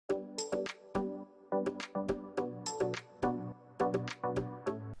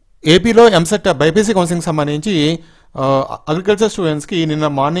ఏపీలో EAMCET BiPC counselling సంబంధించి agriculture స్టూడెంట్స్కి నిన్న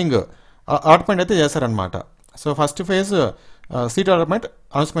మార్నింగ్ అలాట్మెంట్ అయితే చేశారనమాట. So first phase seat allotment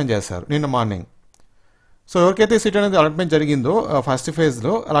announcement చేశారు నిన్న మార్నింగ్. సో ఎవరికైతే సీట్ అనేది అలాట్మెంట్ జరిగిందో ఫస్ట్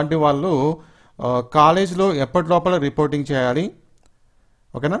ఫేజ్లో అలాంటి వాళ్ళు కాలేజ్లో ఎప్పటి లోపల రిపోర్టింగ్ చేయాలి,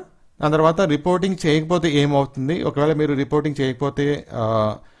 ఓకేనా. దాని తర్వాత రిపోర్టింగ్ చేయకపోతే ఏమవుతుంది, ఒకవేళ మీరు రిపోర్టింగ్ చేయకపోతే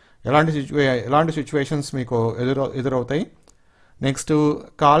ఎలాంటి సిచ్యువేషన్స్ మీకు ఎదురవుతాయి. నెక్స్ట్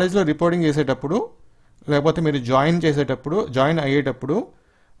కాలేజ్లో రిపోర్టింగ్ చేసేటప్పుడు లేకపోతే మీరు జాయిన్ అయ్యేటప్పుడు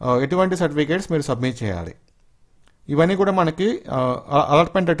ఎటువంటి సర్టిఫికేట్స్ మీరు సబ్మిట్ చేయాలి, ఇవన్నీ కూడా మనకి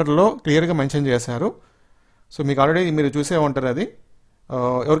అలాట్మెంట్ లెటర్లో క్లియర్గా మెన్షన్ చేశారు. సో మీకు ఆల్రెడీ మీరు చూసే ఉంటారు అది.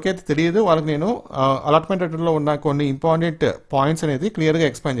 ఎవరికైతే తెలియదు వాళ్ళకి నేను అలాట్మెంట్ లెటర్లో ఉన్న కొన్ని ఇంపార్టెంట్ పాయింట్స్ అనేది క్లియర్గా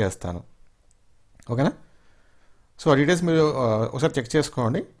ఎక్స్ప్లెయిన్ చేస్తాను, ఓకేనా. సో ఆ డీటెయిల్స్ మీరు ఒకసారి చెక్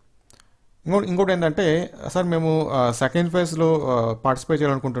చేసుకోండి. ఇంకోటి ఏంటంటే, సార్ మేము సెకండ్ ఫేజ్లో పార్టిసిపేట్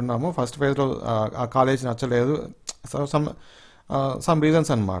చేయాలనుకుంటున్నాము, ఫస్ట్ ఫేజ్లో ఆ కాలేజ్ నచ్చలేదు, సమ్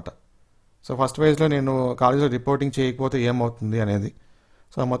రీజన్స్ అనమాట. సో ఫస్ట్ ఫేజ్లో నేను కాలేజ్లో రిపోర్టింగ్ చేయకపోతే ఏమవుతుంది అనేది,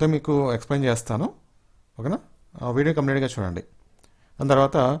 సో మొత్తం మీకు ఎక్స్ప్లెయిన్ చేస్తాను, ఓకేనా. వీడియో కంప్లీట్గా చూడండి. దాని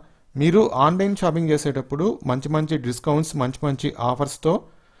తర్వాత మీరు ఆన్లైన్ షాపింగ్ చేసేటప్పుడు మంచి డిస్కౌంట్స్, మంచి ఆఫర్స్తో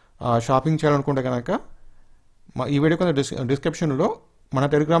షాపింగ్ చేయాలనుకుంటే కనుక ఈ వీడియో కొంత డిస్క్రిప్షన్లో మన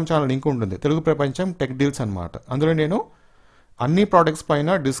టెలిగ్రామ్ ఛానల్ లింక్ ఉంటుంది, తెలుగు ప్రపంచం టెక్ డీల్స్ అనమాట. అందులో నేను అన్ని ప్రోడక్ట్స్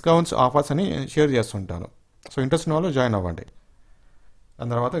పైన డిస్కౌంట్స్, ఆఫర్స్ అని షేర్ చేస్తుంటాను. సో ఇంట్రెస్ట్ ఉన్న వాళ్ళు జాయిన్ అవ్వండి.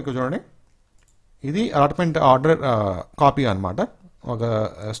 దాని తర్వాత ఇక్కడ చూడండి, ఇది అలాట్మెంట్ ఆర్డర్ కాపీ అనమాట ఒక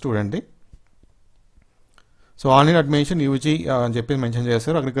స్టూడెంట్ది. సో ఆన్లైన్ అడ్మిషన్ యూజీ అని చెప్పి మెన్షన్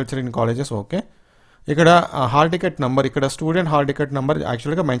చేశారు, అగ్రికల్చర్ ఇన్ కాలేజెస్, ఓకే. ఇక్కడ హాల్ టికెట్ నెంబర్, ఇక్కడ స్టూడెంట్ హాల్ టికెట్ నెంబర్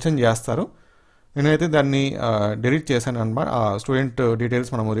యాక్చువల్గా మెన్షన్ చేస్తారు. నేనైతే దాన్ని డిలీట్ చేశాను అనమాట. ఆ స్టూడెంట్ డీటెయిల్స్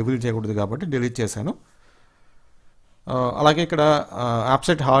మనము రివీల్ చేయకూడదు కాబట్టి డిలీట్ చేశాను. అలాగే ఇక్కడ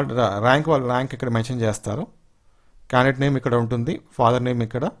యాబ్సెంట్ హాల్ ర్యాంక్ ఇక్కడ మెన్షన్ చేస్తారు. క్యాండిడేట్ నేమ్ ఇక్కడ ఉంటుంది, ఫాదర్ నేమ్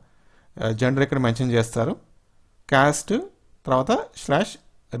ఇక్కడ, జెండర్ ఇక్కడ మెన్షన్ చేస్తారు, క్యాస్ట్, తర్వాత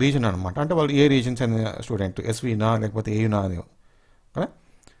 /రీజన్ అనమాట. అంటే వాళ్ళు ఏ రీజన్స్ అనే స్టూడెంట్, ఎస్వీనా లేకపోతే ఏయునా అని. ఓకే.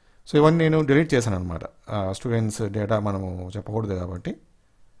 సో ఇవన్నీ నేను డిలీట్ చేశాను అనమాట. స్టూడెంట్స్ డేటా మనము చెప్పకూడదు కాబట్టి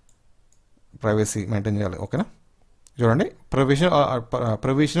ప్రైవసీ మెయింటైన్ చేయాలి, ఓకేనా. చూడండి,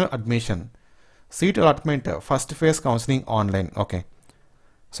 provisional admission seat allotment first phase counselling online, okay.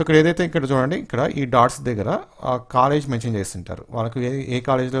 So ఇక్కడ ఏదైతే ఇక్కడ చూడండి, ఇక్కడ ఈ డాట్స్ దగ్గర ఆ కాలేజ్ మెన్షన్ చేస్తుంటారు, వాళ్ళకి ఏ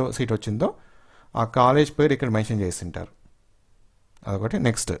కాలేజ్లో సీట్ వచ్చిందో ఆ కాలేజ్ పేరు ఇక్కడ మెన్షన్ చేస్తుంటారు, అదొకటి.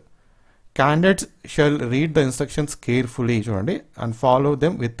 Next, candidates shall read the instructions carefully, చూడండి, and follow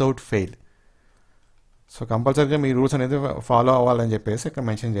them without fail. So కంపల్సరీగా మీ రూల్స్ అనేది ఫాలో అవ్వాలని చెప్పేసి ఇక్కడ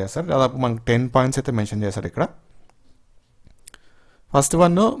మెన్షన్ చేస్తారు. దాదాపు మనకు 10 పాయింట్స్ అయితే మెన్షన్ చేశారు ఇక్కడ. ఫస్ట్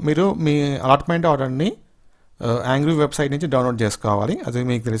వన్, మీరు మీ అలాట్మెంట్ ఆర్డర్ని యాంగ్రీ వెబ్సైట్ నుంచి డౌన్లోడ్ చేసుకోవాలి, అది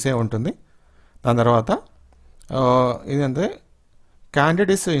మీకు తెలిసే ఉంటుంది. దాని తర్వాత ఇదంటే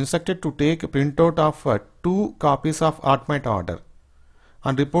candidate is instructed to take printout of 2 copies of allotment order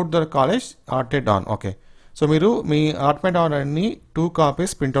and report the college ఆర్టెడ్ on, okay. So మీరు మీ అలాట్మెంట్ ఆర్డర్ని 2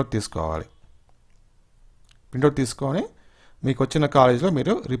 కాపీస్ ప్రింట్అవుట్ తీసుకోవాలి. ప్రింట్అవుట్ తీసుకొని మీకు వచ్చిన కాలేజ్లో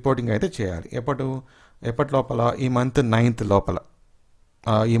మీరు రిపోర్టింగ్ అయితే చేయాలి. ఎప్పటి లోపల, ఈ మంత్ 9th లోపల,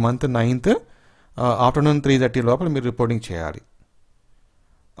 ఈ మంత్ 9th ఆఫ్టర్నూన్ 3:30 లోపల మీరు రిపోర్టింగ్ చేయాలి.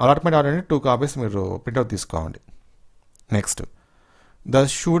 అలాట్మెంట్ ఆర్డర్ని 2 కాపీస్ మీరు ప్రింట్అవుట్ తీసుకోండి. Next, the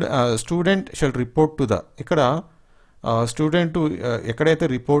student shall report to the, ఇక్కడ స్టూడెంట్ ఎక్కడైతే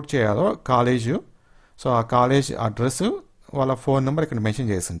రిపోర్ట్ చేయాలో కాలేజు, సో ఆ కాలేజ్ అడ్రస్, వాళ్ళ ఫోన్ నెంబర్ ఇక్కడ మెన్షన్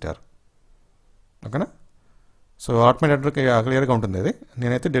చేసి ఉంటారు, ఓకేనా. సో అలాట్మెంట్ అడ్రస్ క్లియర్గా ఉంటుంది. అది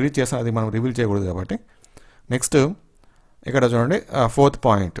నేనైతే డిలీట్ చేశాను, అది మనం రివీల్ చేయకూడదు కాబట్టి. నెక్స్ట్ ఇక్కడ చూడండి, 4th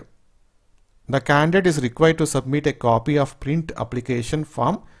point, the candidate is required to submit a copy of print application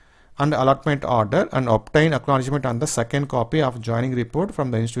form and allotment order and obtain acknowledgement on the second copy of joining report from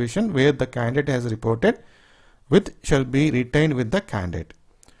the institution where the candidate has reported with shall be retained with the candidate.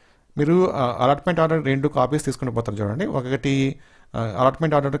 మీరు allotment order 2 copies తీసుకుని పోతారు చూడండి. ఒకటి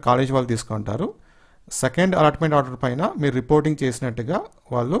allotment order college వాళ్ళు తీసుకుంటారు, second allotment order పైన మీరు reporting చేసినట్టుగా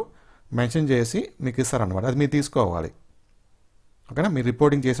వాళ్ళు మెన్షన్ చేసి మీకు ఇస్తారనమాట, అది మీరు తీసుకోవాలి, ఓకేనా. మీరు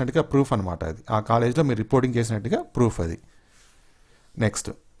రిపోర్టింగ్ చేసినట్టుగా ప్రూఫ్ అనమాట, అది ఆ కాలేజ్లో మీరు రిపోర్టింగ్ చేసినట్టుగా ప్రూఫ్ అది. నెక్స్ట్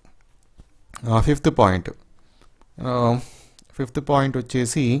 5th పాయింట్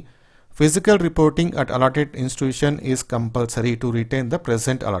వచ్చేసి, physical reporting at allotted institution is compulsory to retain the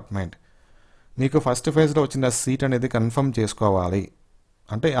present allotment. మీకు ఫస్ట్ ఫేజ్లో వచ్చిన సీట్ అనేది కన్ఫర్మ్ చేసుకోవాలి,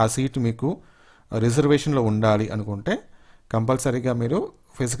 అంటే ఆ సీట్ మీకు రిజర్వేషన్లో ఉండాలి అనుకుంటే కంపల్సరీగా మీరు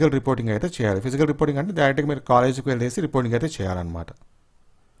ఫిజికల్ రిపోర్టింగ్ అయితే చేయాలి. ఫిజికల్ రిపోర్టింగ్ అంటే డైరెక్ట్గా మీరు కాలేజీకి వెళ్ళేసి రిపోర్టింగ్ అయితే చేయాలన్నమాట.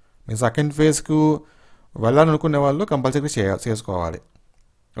 మీరు సెకండ్ ఫేజ్కు వెళ్ళాలనుకునే వాళ్ళు కంపల్సరీగా చేసుకోవాలి.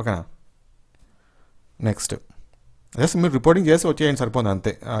 ఓకేనా. నెక్స్ట్ జస్ట్ మీరు రిపోర్టింగ్ చేసి వచ్చేయండి సరిపోతుంది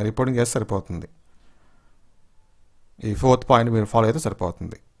అంతే. రిపోర్టింగ్ చేస్తే సరిపోతుంది. ఈ 4th పాయింట్ మీరు ఫాలో అయితే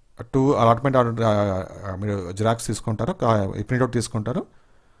సరిపోతుంది. 2 అలాట్మెంట్ ఆర్డర్ మీరు జిరాక్స్ తీసుకుంటారు, ప్రింట్అవుట్ తీసుకుంటారు.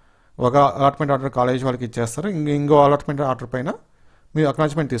 ఒక అలాట్మెంట్ ఆర్డర్ కాలేజ్ వాళ్ళకి ఇచ్చేస్తారు, ఇంకో అలాట్మెంట్ ఆర్డర్ పైన మీరు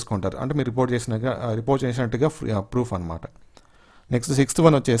అక్నాలెడ్జ్మెంట్ తీసుకుంటారు. అంటే మీరు రిపోర్ట్ చేసినట్టుగా ప్రూఫ్ అనమాట. నెక్స్ట్ 6th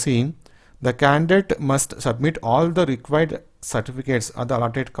వన్ వచ్చేసి the candidate must submit all the required certificates at the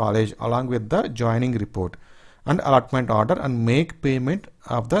allotted college along with the joining report and allotment order and make payment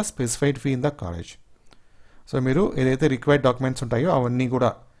of the specified fee in the college. So మీరు ఏదైతే required documents ఉంటాయో అవన్నీ కూడా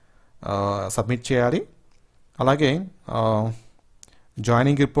submit చేయాలి. అలాగే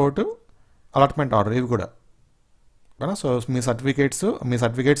joining report, allotment order ఇవి కూడా. So మీ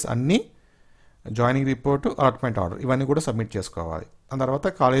certificates అన్నీ, జాయినింగ్ రిపోర్టు, అలాట్మెంట్ ఆర్డర్ ఇవన్నీ కూడా సబ్మిట్ చేసుకోవాలి. ఆ తర్వాత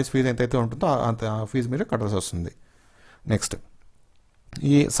కాలేజ్ ఫీజు ఎంతైతే ఉంటుందో అంత ఫీజు మీరు కట్టాల్సి వస్తుంది. నెక్స్ట్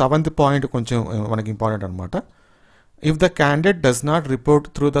ఈ 7th పాయింట్ కొంచెం మనకి ఇంపార్టెంట్ అనమాట. If the candidate does not report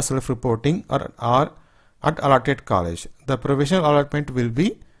through the self reporting are at allotted college, the provisional allotment will be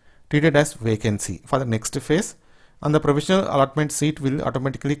treated as vacancy for the next phase and the provisional allotment seat will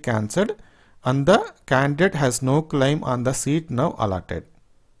automatically cancelled and the candidate has no claim on the seat now allotted.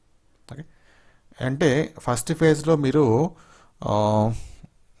 Okay. అంటే first ఫేజ్లో మీరు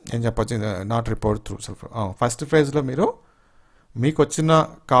ఏం చెప్పచ్చు, not report through self. First ఫేజ్లో మీరు మీకు వచ్చిన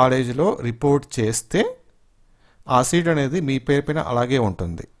కాలేజీలో రిపోర్ట్ చేస్తే ఆ సీట్ అనేది మీ పేరు పైన అలాగే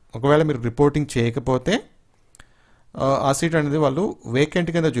ఉంటుంది. ఒకవేళ మీరు రిపోర్టింగ్ చేయకపోతే ఆ సీట్ అనేది వాళ్ళు వేకెంట్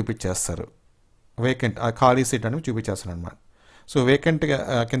కింద చూపించేస్తారు. వేకెంట్ ఆ ఖాళీ సీట్ అనేది చూపించేస్తారు అనమాట. సో వేకెంట్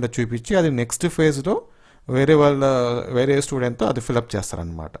కింద చూపించి అది నెక్స్ట్ ఫేజ్లో వేరే స్టూడెంట్తో అది ఫిలప్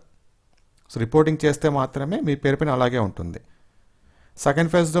చేస్తారనమాట. సో రిపోర్టింగ్ చేస్తే మాత్రమే మీ పేరు పైన అలాగే ఉంటుంది.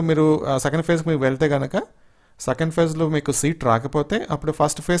 సెకండ్ ఫేజ్కి మీరు వెళ్తే కనుక సెకండ్ ఫేజ్లో మీకు సీట్ రాకపోతే అప్పుడు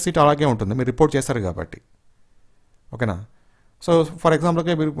ఫస్ట్ ఫేజ్ సీట్ అలాగే ఉంటుంది, మీరు రిపోర్ట్ చేస్తారు కాబట్టి. ఓకేనా. సో ఫర్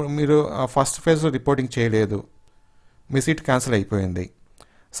ఎగ్జాంపుల్గా మీరు ఫస్ట్ ఫేజ్లో రిపోర్టింగ్ చేయలేదు, మీ సీట్ క్యాన్సిల్ అయిపోయింది.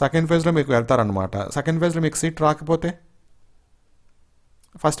 సెకండ్ ఫేజ్లో మీకు వెళ్తారనమాట. సెకండ్ ఫేజ్లో మీకు సీట్ రాకపోతే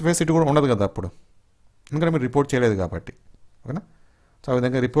ఫస్ట్ ఫేజ్ సీట్ కూడా ఉండదు కదా అప్పుడు, ఎందుకంటే మీరు రిపోర్ట్ చేయలేదు కాబట్టి. ఓకేనా. సో ఆ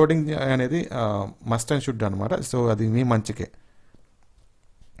విధంగా రిపోర్టింగ్ అనేది మస్ట్ అండ్ షుడ్ అనమాట. సో అది మీ మంచికే.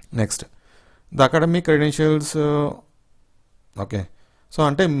 Next the academic credentials. Okay. So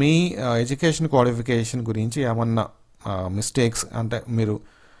అంటే మీ ఎడ్యుకేషన్ క్వాలిఫికేషన్ గురించి ఏమన్నా మిస్టేక్స్, అంటే మీరు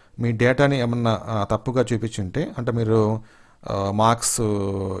మీ డేటాని ఏమన్నా తప్పుగా చూపించుంటే, అంటే మీరు మార్క్స్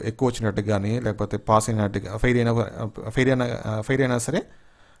ఎక్కువ వచ్చినట్టు కానీ లేకపోతే పాస్ అయినట్టుగా ఫెయిల్ అయినా సరే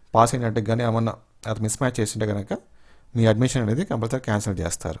పాస్ అయినట్టు కానీ ఏమన్నా అది మిస్ మ్యాచ్ చేసింటే కనుక మీ అడ్మిషన్ అనేది కంపల్సరీ క్యాన్సిల్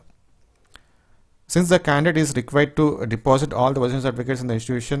చేస్తారు. Since the candidate is required to deposit all the original certificates in the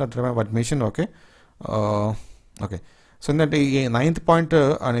institution at the time of admission. Okay. So ఏంటంటే ఈ 9th పాయింట్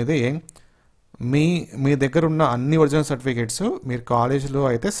అనేది మీ దగ్గర ఉన్న అన్ని ఒరిజినల్ సర్టిఫికేట్స్ మీరు కాలేజీలో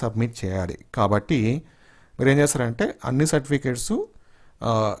అయితే సబ్మిట్ చేయాలి. కాబట్టి మీరు ఏం చేస్తారంటే అన్ని సర్టిఫికేట్స్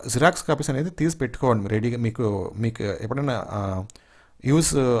జిరాక్స్ కాపీస్ అనేది తీసి పెట్టుకోండి రెడీగా. మీకు ఎప్పుడైనా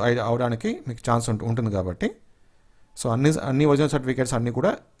యూస్ అవడానికి మీకు ఛాన్స్ ఉంటుంది కాబట్టి. సో అన్ని ఒరిజినల్ సర్టిఫికేట్స్ అన్నీ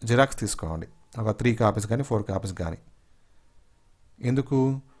కూడా జిరాక్స్ తీసుకోండి, ఒక 3 కాపీస్ కానీ 4 కాపీస్ కానీ. ఎందుకు,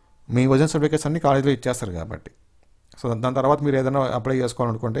 మీ ఒరిజినల్ సర్టిఫికేట్స్ అన్ని కాలేజీలో ఇచ్చేస్తారు కాబట్టి. సో దాని తర్వాత మీరు ఏదైనా అప్లై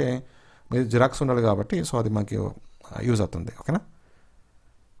చేసుకోవాలనుకుంటే మీరు జిరాక్స్ ఉండాలి కాబట్టి, సో అది మనకి యూజ్ అవుతుంది. ఓకేనా.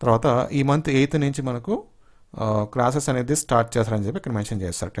 తర్వాత ఈ మంత్ 8th నుంచి మనకు క్లాసెస్ అనేది స్టార్ట్ చేస్తారని చెప్పి ఇక్కడ మెన్షన్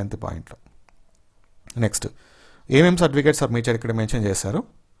చేస్తారు 10th పాయింట్లో. నెక్స్ట్ ఏమేమి సర్టిఫికేట్స్ సబ్మిట్ చేయాలి ఇక్కడ మెన్షన్ చేశారు.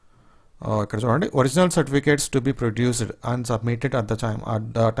 ఇక్కడ చూడండి, original certificates to be produced and submitted at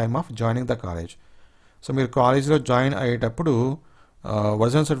the time of joining the college. So మీరు కాలేజ్లో జాయిన్ అయ్యేటప్పుడు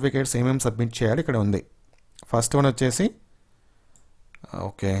ఒరిజినల్ సర్టిఫికేట్స్ ఏమేమి సబ్మిట్ చేయాలి ఇక్కడ ఉంది. ఫస్ట్ వన్ వచ్చేసి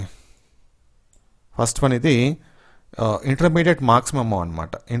ఓకే, ఫస్ట్ వన్ ఇది ఇంటర్మీడియట్ మార్క్స్ మెమో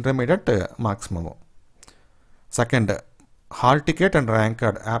అనమాట. Intermediate marks memo. Second hall ticket and rank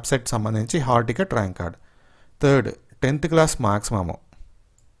card, యాప్సెట్ సంబంధించి hall ticket rank card. Third 10th class marks memo.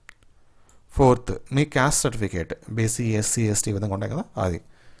 Fourth మీ caste certificate, BC SC ST విధంగా ఉంటాయి కదా అది.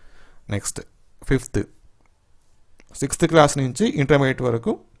 Next 5th 6th class నుంచి intermediate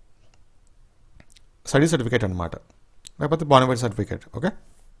వరకు study certificate అనమాట, లేకపోతే bona fide certificate. Okay.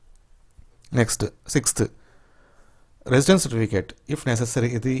 Next 6th residence certificate if necessary.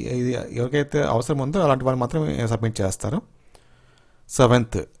 ఇది ఎవరికైతే అవసరం ఉందో అలాంటి వాళ్ళు మాత్రమే సబ్మిట్ చేస్తారు.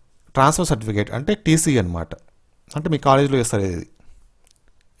 7th ట్రాన్స్ఫర్ సర్టిఫికేట్, అంటే టీసీ అనమాట, అంటే మీ కాలేజీలో ఇస్తారు ఇది.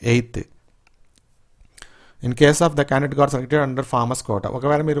 8th in case of the candidate got selected under pharma quota.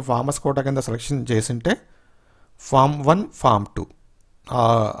 ఒకవేళ మీరు ఫార్మస్ కోటా కింద సెలెక్షన్ చేసింటే ఫామ్ 1 ఫామ్ 2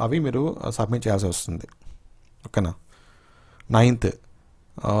 అవి మీరు సబ్మిట్ చేయాల్సి వస్తుంది. ఓకేనా. 9th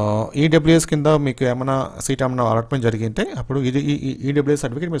ఈడబ్ల్యూఎస్ కింద మీకు ఏమైనా సీట్ ఏమైనా అలాట్మెంట్ జరిగింటే అప్పుడు ఈడబ్ల్యూఎస్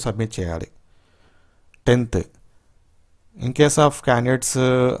సర్టిఫికేట్ మీరు సబ్మిట్ చేయాలి. 10th in case of candidates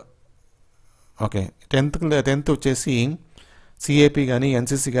okay 10th వచ్చేసి సిఏపి కానీ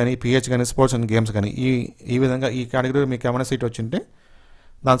ఎన్సిసి కానీ పిహెచ్ కానీ స్పోర్ట్స్ అండ్ గేమ్స్ కానీ ఈ విధంగా ఈ కేటగిరీలో మీకు ఏమైనా సీట్ వచ్చింటే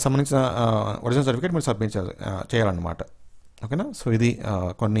దానికి సంబంధించిన ఒరిజినల్ సర్టిఫికేట్ మీరు సబ్మిట్ చేయాలన్నమాట. ఓకేనా. సో ఇది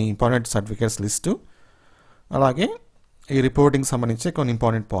కొన్ని ఇంపార్టెంట్ సర్టిఫికేట్స్ లిస్టు, అలాగే ఈ రిపోర్టింగ్ సంబంధించి కొన్ని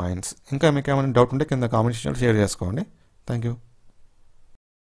ఇంపార్టెంట్ పాయింట్స్. ఇంకా మీకు ఏమైనా డౌట్ ఉంటే కింద కామెంట్ షేర్ చేసుకోండి. Thank you.